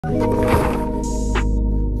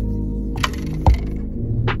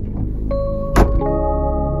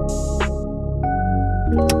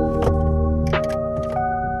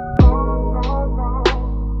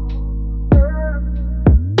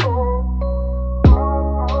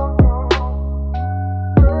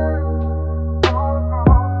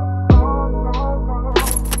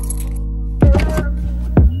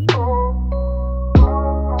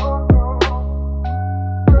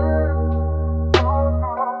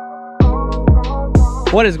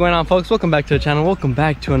What is going on, folks? Welcome back to the channel. Welcome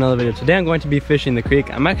back to another video. Today I'm going to be fishing the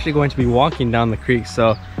creek. I'm actually going to be walking down the creek,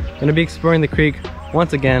 so I'm going to be exploring the creek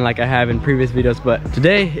once again like I have in previous videos. But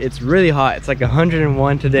today it's really hot. It's like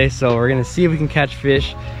 101 today, so we're going to see if we can catch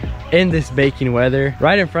fish in this baking weather.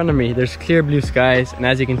 Right in front of me there's clear blue skies, and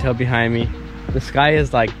as you can tell behind me, the sky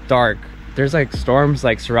is like dark. There's like storms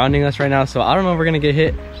like surrounding us right now, so I don't know if we're gonna get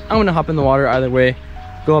hit. I'm gonna hop in the water either way,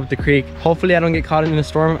 go up the creek. Hopefully I don't get caught in a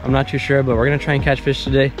storm. I'm not too sure, but we're gonna try and catch fish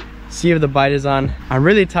today, see if the bite is on. I'm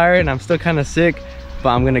really tired and I'm still kind of sick, but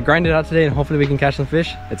I'm gonna grind it out today and hopefully we can catch some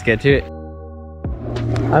fish. Let's get to it.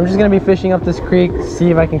 I'm just gonna be fishing up this creek,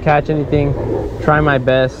 see if I can catch anything, try my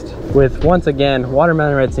best with, once again,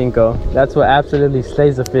 watermelon red cinco. That's what absolutely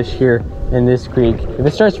slays the fish here in this creek. If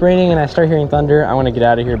it starts raining and I start hearing thunder, I want to get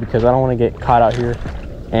out of here because I don't want to get caught out here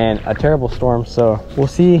in a terrible storm. So we'll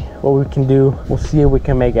see what we can do. We'll see if we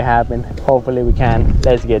can make it happen. Hopefully we can.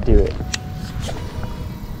 Let's get to it.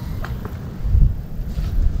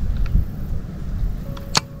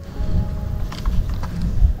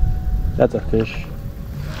 That's a fish.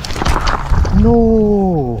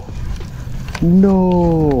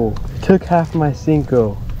 No, took half my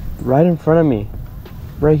cinco right in front of me,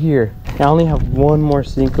 right here. I only have one more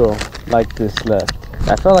cinco like this left.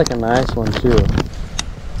 I felt like a nice one too.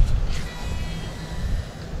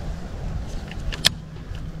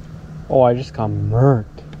 Oh, I just got murked.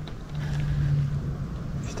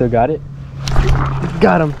 Still got it?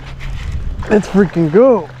 Got him. Let's freaking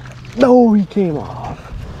go. No, he came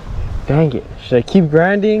off. Dang it. Should I keep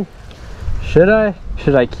grinding? Should I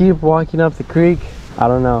keep walking up the creek? I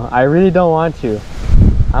don't know. I really don't want to.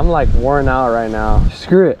 I'm like worn out right now.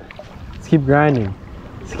 Screw it. Let's keep grinding.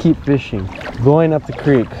 Let's keep fishing. Going up the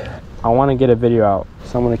creek. I want to get a video out,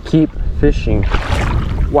 so I'm gonna keep fishing.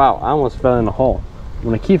 Wow, I almost fell in a hole. I'm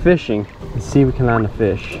gonna keep fishing and see if we can land a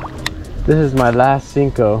fish. This is my last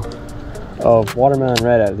cinco of watermelon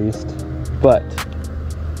red, at least. But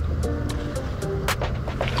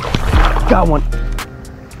got one.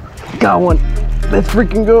 Got one. Let's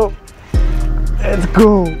freaking go. Let's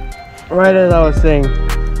go. Right as I was saying,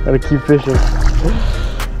 gotta keep fishing.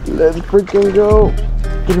 Let's freaking go.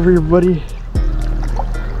 Get over here, buddy.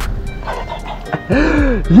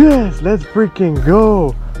 Yes, let's freaking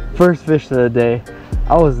go. First fish of the day.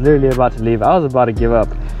 I was literally about to leave. I was about to give up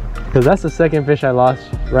because that's the second fish I lost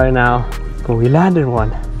right now, but we landed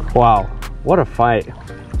one. Wow, what a fight.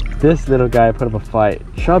 This little guy put up a fight.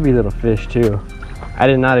 Chubby little fish too. I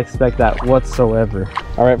did not expect that whatsoever.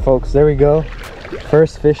 All right, folks, there we go.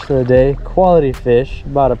 First fish of the day, quality fish,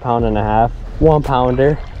 about 1.5 pounds, 1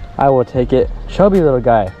 pounder. I will take it. Chubby little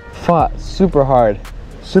guy, fought super hard,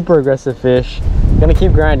 super aggressive fish. Gonna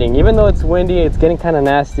keep grinding. Even though it's windy, it's getting kind of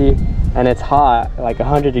nasty, and it's hot, like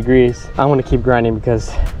 100 degrees. I'm gonna keep grinding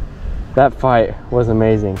because that fight was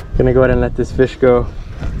amazing. Gonna go ahead and let this fish go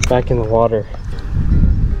back in the water.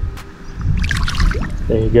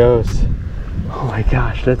 There he goes. Oh my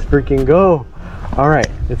gosh, let's freaking go. All right,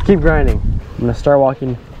 let's keep grinding. I'm gonna start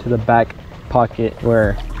walking to the back pocket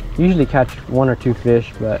where I usually catch 1 or 2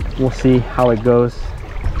 fish, but we'll see how it goes.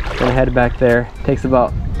 Gonna head back there. Takes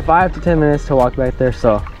about 5 to 10 minutes to walk back there,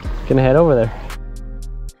 so gonna head over there.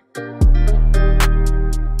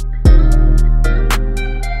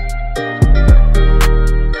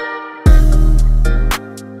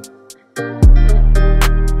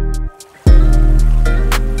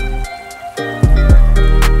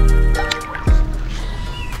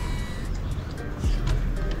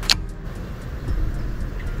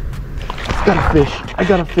 Got a fish. I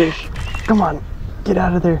got a fish. Come on, get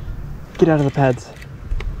out of there. Get out of the pads.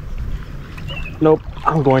 Nope,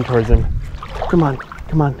 I'm going towards him. Come on,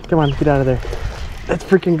 come on, come on, get out of there. Let's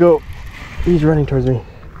freaking go. He's running towards me.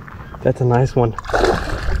 That's a nice one.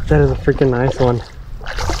 That is a freaking nice one.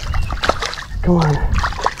 Come on.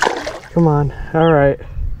 Come on. All right.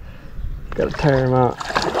 Gotta tire him out.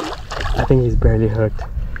 I think he's barely hooked.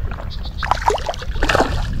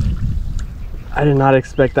 I did not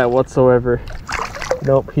expect that whatsoever.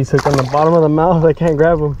 Nope, he's hooked on the bottom of the mouth. I can't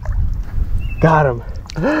grab him. Got him.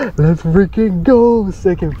 Let's freaking go.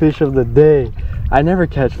 Second fish of the day. I never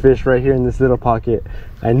catch fish right here in this little pocket.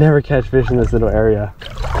 I never catch fish in this little area.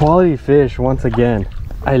 Quality fish once again.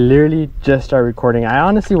 I literally just started recording. I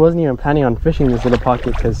honestly wasn't even planning on fishing this little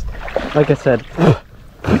pocket because, like I said,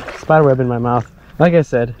 spiderweb in my mouth. Like I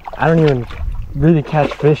said, I don't even really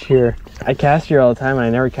catch fish here. I cast here all the time and I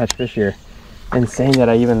never catch fish here. Insane that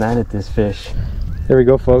I even landed this fish. There we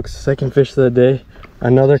go, folks. Second fish of the day.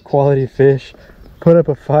 Another quality fish. Put up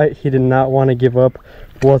a fight. He did not want to give up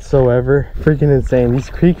whatsoever. Freaking insane. These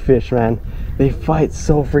creek fish, man, They fight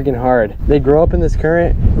so freaking hard. They grow up in this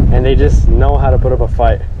current and they just know how to put up a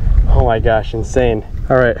fight. Oh my gosh, insane.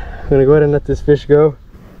 All right, I'm gonna go ahead and let this fish go.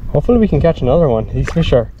 Hopefully we can catch another one. These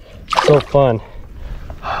fish are so fun.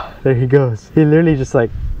 There he goes. He literally just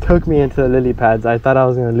like took me into the lily pads. I thought I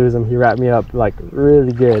was gonna lose him. He wrapped me up like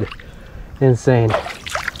really good. Insane.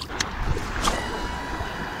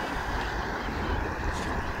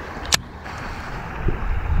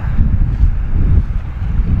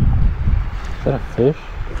 Is that a fish?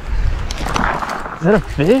 Is that a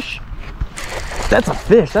fish? That's a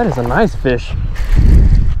fish. That is a nice fish.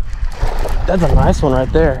 That's a nice one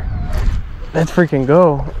right there. Let's freaking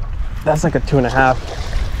go. That's like a 2.5.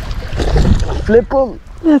 Flip him.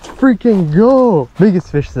 Let's freaking go.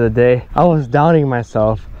 Biggest fish of the day. I was doubting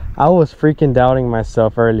myself. I was freaking doubting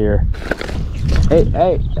myself earlier. Hey,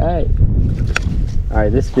 hey, hey. All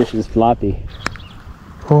right, this fish is floppy.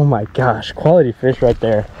 Oh my gosh, quality fish right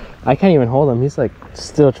there. I can't even hold him. He's like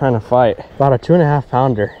still trying to fight. About a 2.5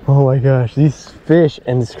 pounder. Oh my gosh, these fish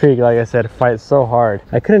in this creek, like I said, fight so hard.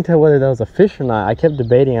 I couldn't tell whether that was a fish or not. I kept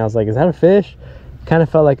debating. I was like, is that a fish? Kind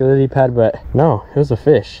of felt like a lily pad, but no, it was a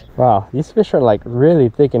fish. Wow, these fish are like really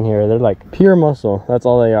thick in here. They're like pure muscle. That's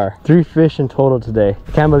all they are. 3 fish in total today.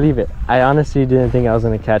 Can't believe it. I honestly didn't think I was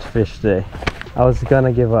gonna catch fish today. I was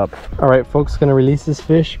gonna give up. All right, folks, gonna release this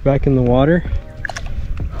fish back in the water.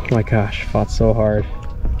 Oh my gosh, fought so hard.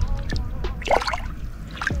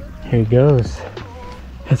 Here he goes.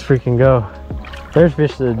 Let's freaking go. Third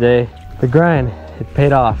fish of the day. The grind, it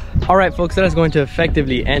paid off. All right, folks, that is going to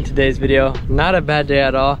effectively end today's video. Not a bad day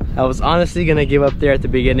at all. I was honestly gonna give up there at the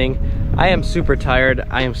beginning. I am super tired.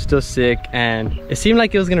 I am still sick, and it seemed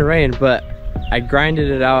like it was gonna rain, but I grinded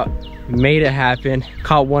it out, made it happen,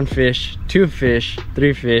 caught 1 fish, 2 fish,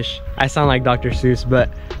 3 fish. I sound like Dr. Seuss, but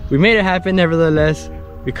we made it happen nevertheless.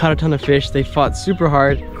 We caught a ton of fish. They fought super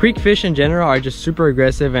hard. Creek fish in general are just super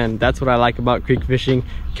aggressive, and that's what I like about creek fishing.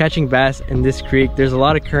 Catching bass in this creek, there's a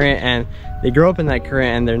lot of current and they grow up in that current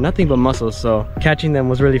and they're nothing but muscles, so catching them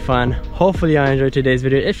was really fun. Hopefully y'all enjoyed today's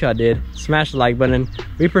video. If y'all did, smash the like button.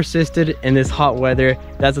 We persisted in this hot weather.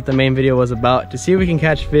 That's what the main video was about, to see if we can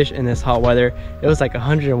catch fish in this hot weather. It was like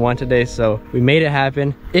 101 today, so we made it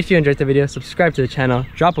happen. If you enjoyed the video, subscribe to the channel,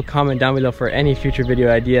 drop a comment down below for any future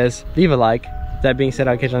video ideas, leave a like. That being said,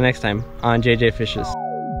 I'll catch you next time on JJ Fishes.